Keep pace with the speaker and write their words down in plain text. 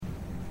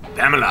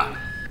Pamela,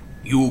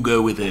 you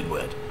go with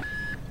Edward.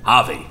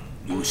 Harvey,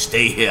 you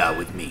stay here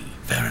with me.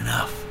 Fair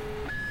enough.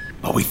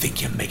 But we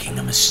think you're making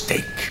a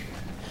mistake.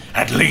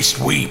 At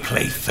least we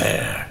play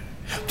fair.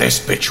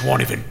 This bitch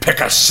won't even pick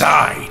a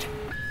side.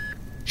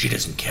 She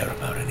doesn't care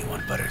about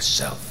anyone but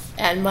herself.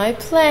 And my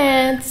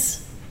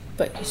plans.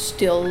 But you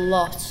still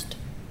lost,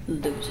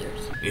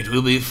 losers. It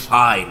will be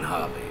fine,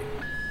 Harvey.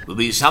 Will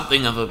be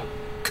something of a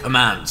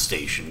command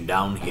station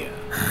down here.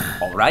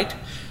 All right.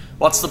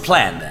 What's the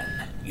plan then?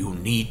 You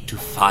need to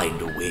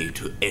find a way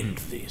to end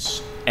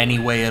this. Any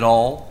way at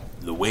all?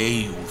 The way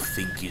you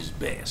think is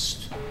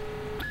best.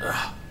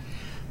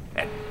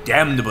 That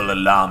damnable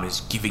alarm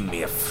is giving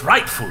me a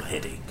frightful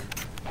headache.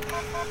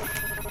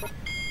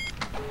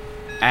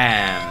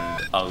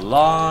 And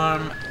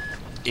alarm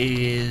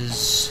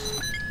is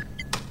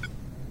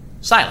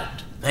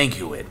silent. Thank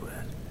you,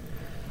 Edward.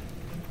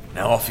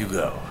 Now off you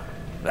go.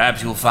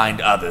 Perhaps you'll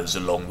find others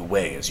along the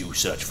way as you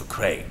search for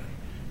Crane.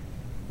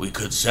 We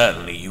could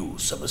certainly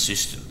use some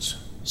assistance.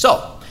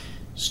 So,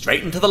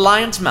 straight into the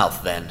lion's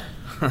mouth then.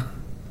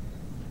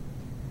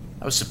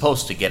 I was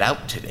supposed to get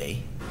out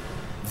today.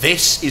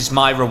 This is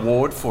my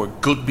reward for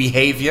good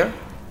behavior?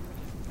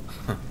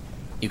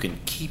 You can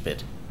keep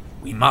it.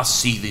 We must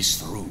see this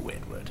through,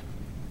 Edward.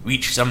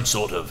 Reach some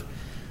sort of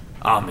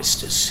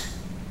armistice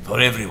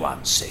for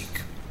everyone's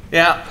sake.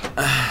 Yeah,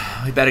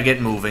 we better get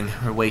moving.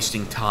 We're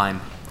wasting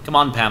time. Come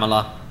on,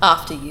 Pamela.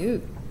 After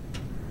you.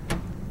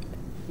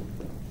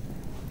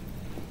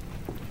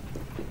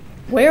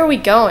 Where are we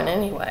going,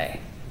 anyway?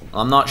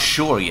 I'm not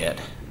sure yet.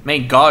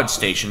 Main guard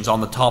station's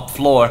on the top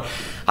floor.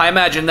 I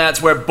imagine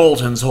that's where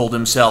Bolton's holed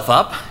himself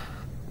up.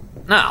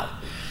 Now,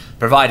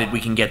 provided we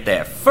can get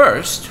there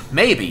first,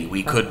 maybe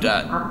we could,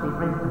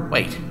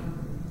 wait.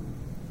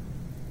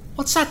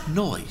 What's that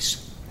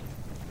noise?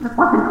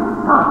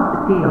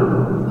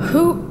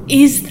 Who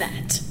is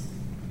that?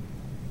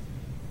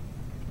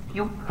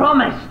 You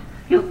promised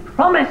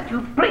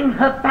you'd bring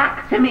her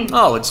back to me.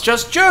 Oh, it's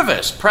just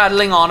Jervis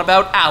prattling on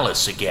about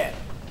Alice again.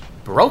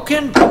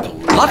 Broken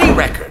bloody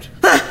record.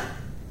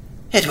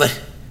 Edward,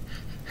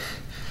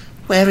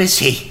 where is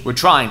he? We're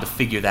trying to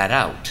figure that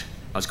out.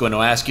 I was going to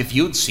ask if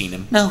you'd seen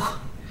him. No,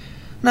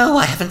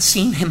 I haven't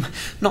seen him.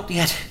 Not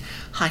yet.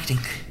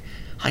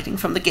 Hiding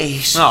from the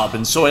gaze. Oh,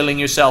 been soiling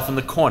yourself in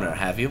the corner,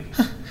 have you?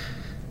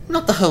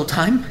 Not the whole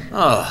time.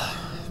 Oh,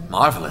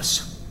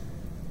 marvelous.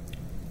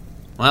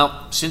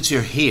 Well, since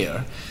you're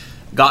here,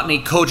 got any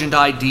cogent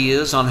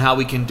ideas on how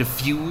we can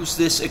defuse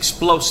this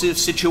explosive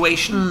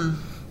situation?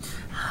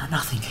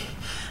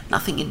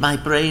 Nothing in my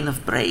brain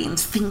of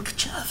brains. Think,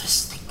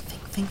 Jervis.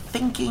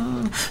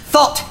 Thinking.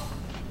 Thought!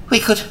 We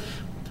could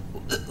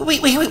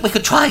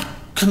try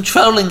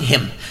controlling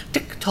him.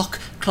 Tick-tock,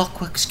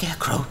 clockwork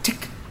scarecrow.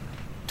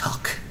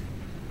 Tick-tock.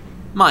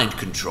 Mind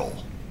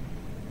control.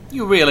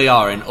 You really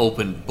are an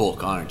open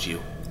book, aren't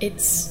you?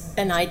 It's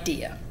an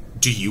idea.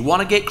 Do you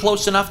want to get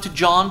close enough to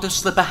John to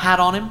slip a hat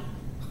on him?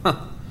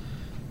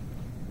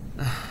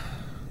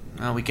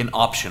 Well, we can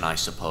option, I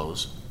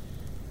suppose.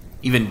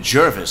 Even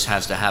Jervis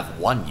has to have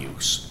one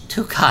use.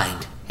 Too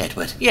kind,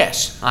 Edward.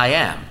 Yes, I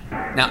am.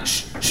 Now,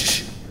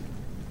 shh.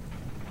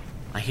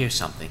 I hear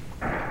something.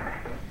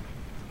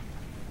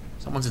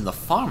 Someone's in the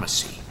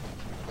pharmacy.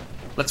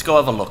 Let's go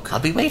have a look.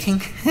 I'll be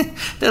waiting.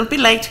 Don't be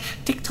late.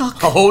 Tick-tock.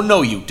 Oh,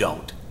 no you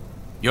don't.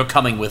 You're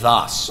coming with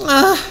us.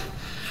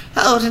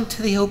 Out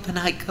into the open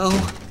I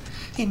go,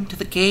 into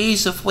the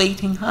gaze of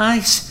waiting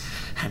eyes,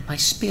 and my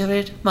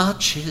spirit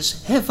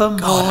marches evermore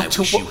God, I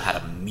wish you had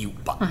a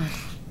mute button.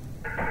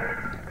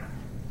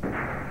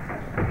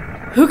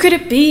 Who could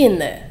it be in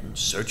there?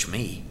 Search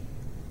me.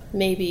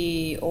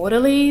 Maybe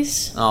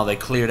orderlies? Oh, they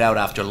cleared out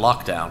after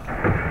lockdown.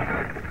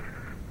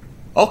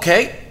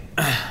 Okay.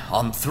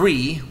 On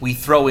 3, we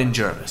throw in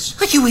Jervis.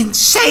 Are you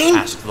insane?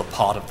 Ask the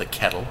pot of the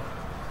kettle.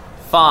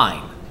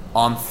 Fine.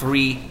 On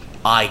 3,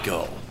 I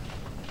go.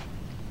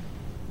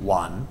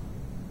 1,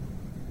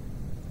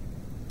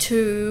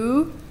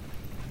 2,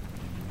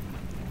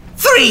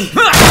 3!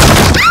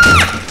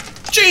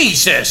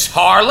 Jesus,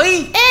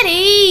 Harley!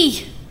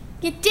 Eddie!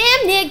 You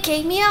damn near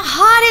gave me a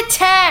heart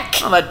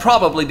attack! Well, that'd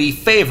probably be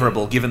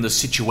favorable given the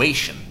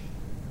situation.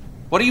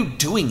 What are you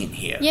doing in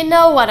here? You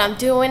know what I'm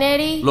doing,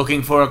 Eddie.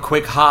 Looking for a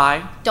quick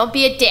high? Don't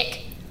be a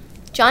dick.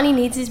 Johnny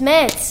needs his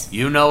meds.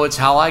 You know it's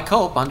how I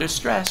cope under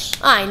stress.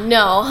 I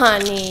know,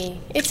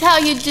 honey. It's how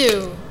you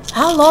do.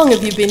 How long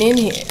have you been in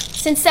here?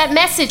 Since that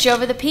message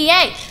over the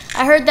PA.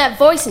 I heard that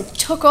voice and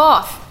took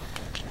off.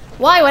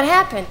 Why? What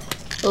happened?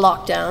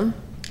 Lockdown.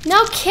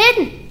 No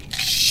kidding.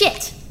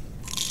 Shit.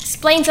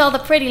 Explains all the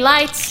pretty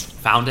lights.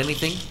 Found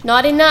anything?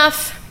 Not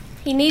enough.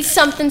 He needs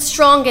something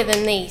stronger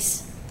than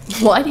these.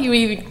 Why do you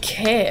even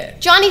care?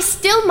 Johnny's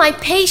still my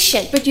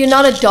patient. But you're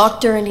not a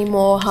doctor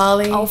anymore,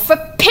 Holly. Oh, for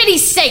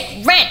pity's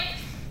sake, Red!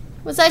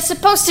 Was I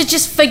supposed to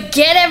just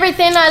forget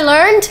everything I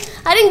learned?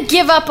 I didn't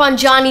give up on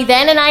Johnny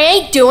then, and I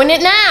ain't doing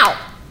it now.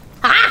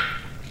 Ah!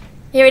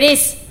 Here it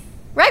is.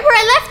 Right where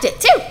I left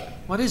it, too.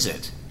 What is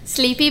it?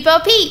 Sleepy Bo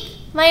Peep,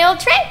 my old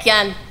trank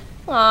gun.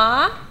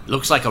 Aww.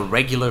 Looks like a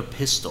regular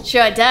pistol.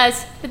 Sure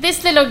does. But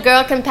this little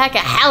girl can pack a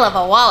hell of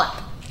a wallop.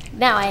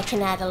 Now I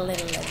can add a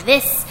little of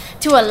this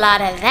to a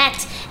lot of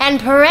that, and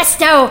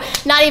presto!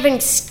 Not even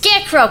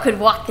Scarecrow could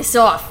walk this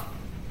off.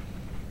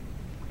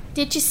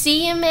 Did you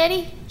see him,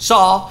 Eddie?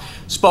 Saw,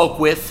 spoke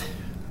with,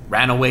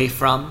 ran away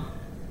from.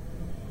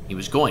 He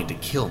was going to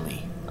kill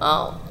me.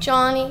 Oh,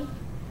 Johnny.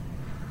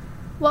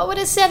 What would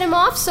have set him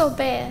off so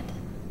bad?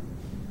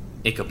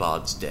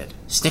 Ichabod's dead.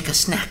 Snicker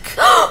snack.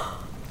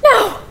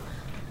 No!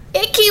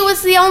 Icky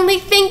was the only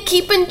thing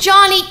keeping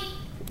Johnny...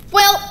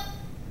 Well,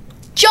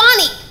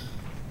 Johnny!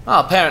 Well,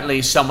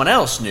 apparently someone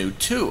else knew,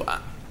 too.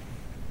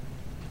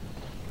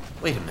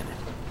 Wait a minute.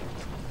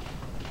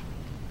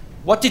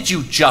 What did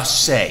you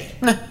just say?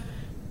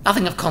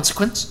 Nothing of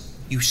consequence.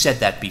 You said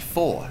that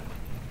before.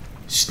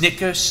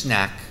 Snicker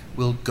snack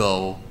will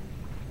go...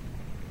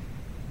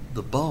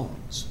 the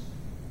bones.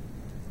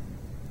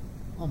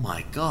 Oh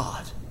my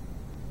God.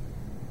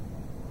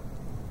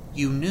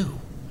 You knew.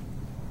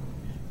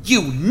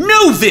 You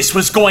knew this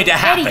was going to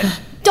happen! Eddie,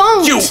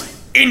 don't! You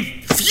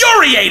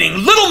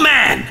infuriating little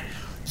man!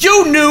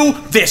 You knew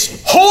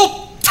this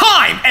whole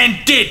time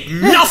and did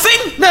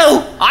nothing?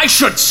 No! I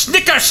should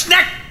snicker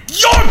snack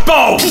your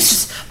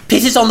bones!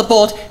 Pieces on the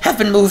board have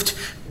been moved.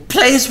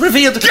 Players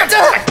revealed.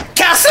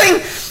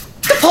 Castling!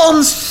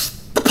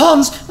 The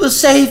pawns will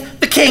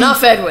save the king.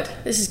 Enough, Edward.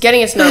 This is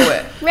getting us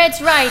nowhere.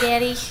 Red's right,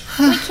 Eddie.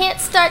 We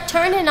can't start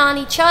turning on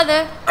each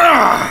other.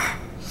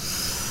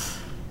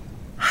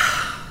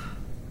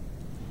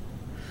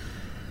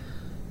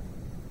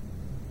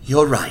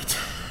 You're right.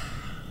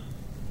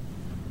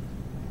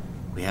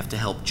 We have to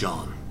help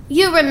John.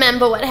 You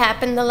remember what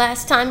happened the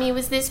last time he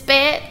was this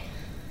bad?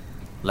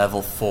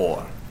 Level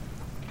 4.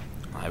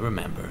 I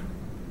remember.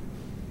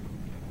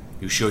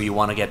 You sure you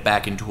want to get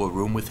back into a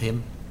room with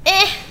him?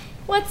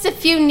 What's a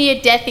few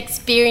near-death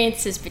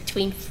experiences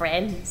between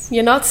friends?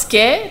 You're not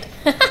scared?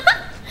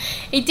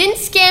 He didn't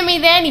scare me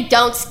then, he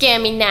don't scare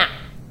me now.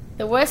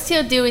 The worst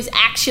he'll do is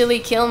actually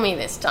kill me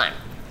this time.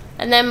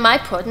 And then my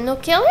pudding will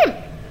kill him.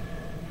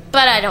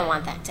 But I don't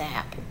want that to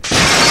happen.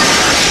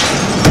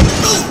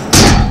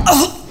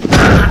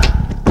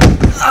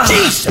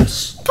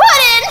 Jesus!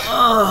 Puddin'!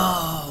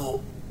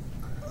 Oh.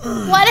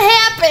 What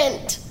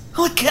happened?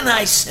 What can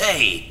I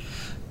say?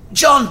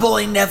 John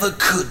Boy never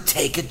could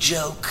take a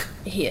joke.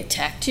 He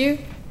attacked you?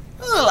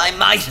 Well, I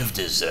might have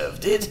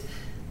deserved it.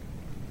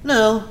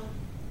 No.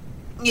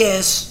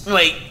 Yes.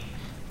 Wait.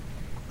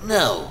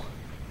 No.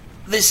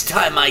 This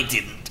time I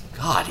didn't.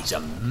 God, he's a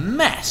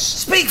mess.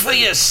 Speak for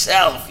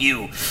yourself,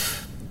 you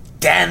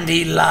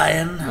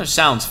dandelion.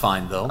 Sounds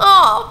fine, though.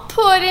 Oh,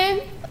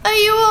 Puddin', are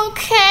you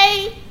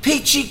okay?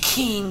 Peachy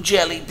keen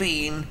jelly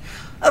bean.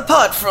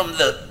 Apart from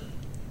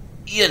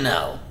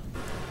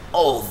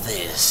all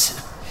this.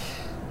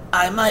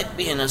 I might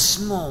be in a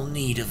small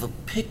need of a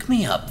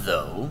pick-me-up,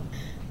 though.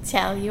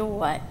 Tell you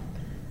what,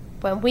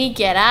 when we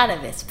get out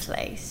of this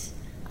place,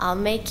 I'll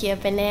make you a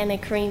banana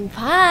cream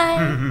pie.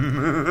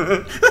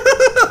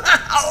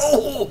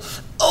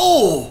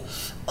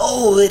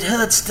 Oh, it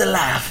hurts to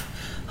laugh.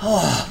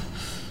 Oh,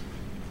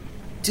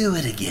 do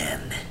it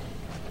again.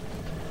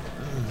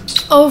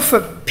 Oh,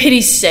 for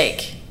pity's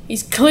sake.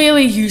 He's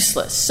clearly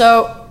useless,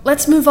 so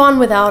let's move on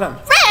without him.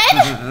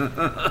 Red!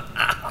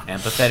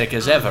 Empathetic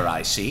as ever,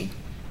 I see.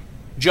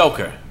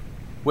 Joker,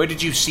 where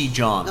did you see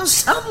John?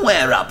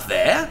 Somewhere up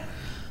there.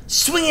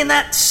 Swinging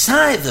that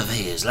scythe of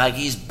his like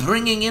he's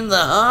bringing in the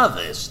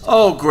harvest.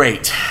 Oh,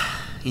 great.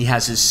 He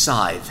has his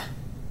scythe.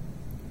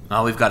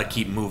 Well, we've got to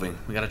keep moving.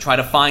 We got to try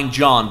to find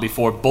John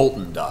before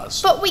Bolton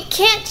does. But we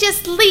can't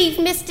just leave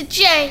Mr.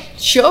 J.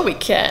 Sure we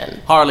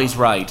can. Harley's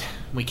right.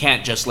 We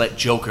can't just let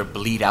Joker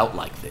bleed out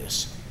like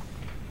this.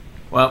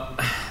 Well,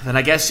 then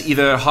I guess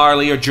either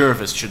Harley or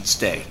Jervis should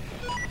stay.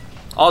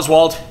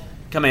 Oswald,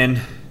 come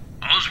in.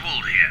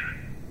 Oswald here.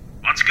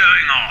 What's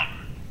going on?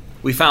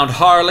 We found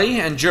Harley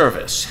and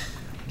Jervis.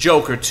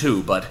 Joker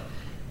too, but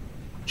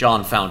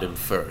John found him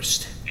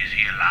first. Is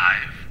he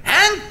alive?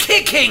 And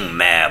kicking,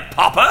 Mayor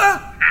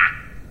Popper.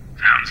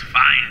 Sounds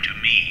fine to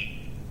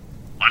me.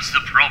 What's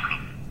the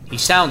problem? He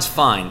sounds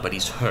fine, but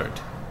he's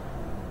hurt.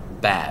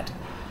 Bad.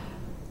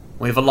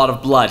 We have a lot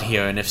of blood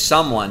here, and if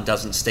someone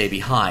doesn't stay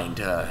behind,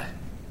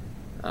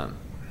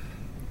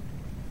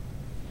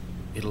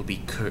 it'll be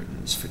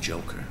curtains for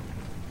Joker.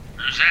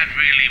 Does that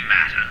really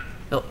matter?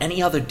 Well,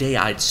 any other day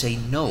I'd say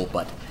no,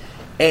 but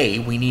A,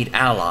 we need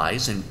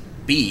allies, and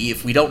B,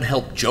 if we don't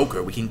help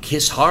Joker, we can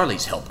kiss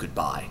Harley's help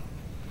goodbye.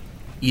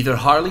 Either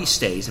Harley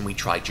stays and we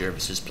try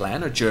Jervis's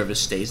plan, or Jervis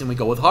stays and we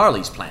go with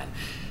Harley's plan.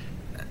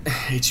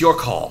 It's your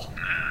call.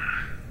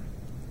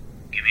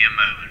 Give me a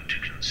moment.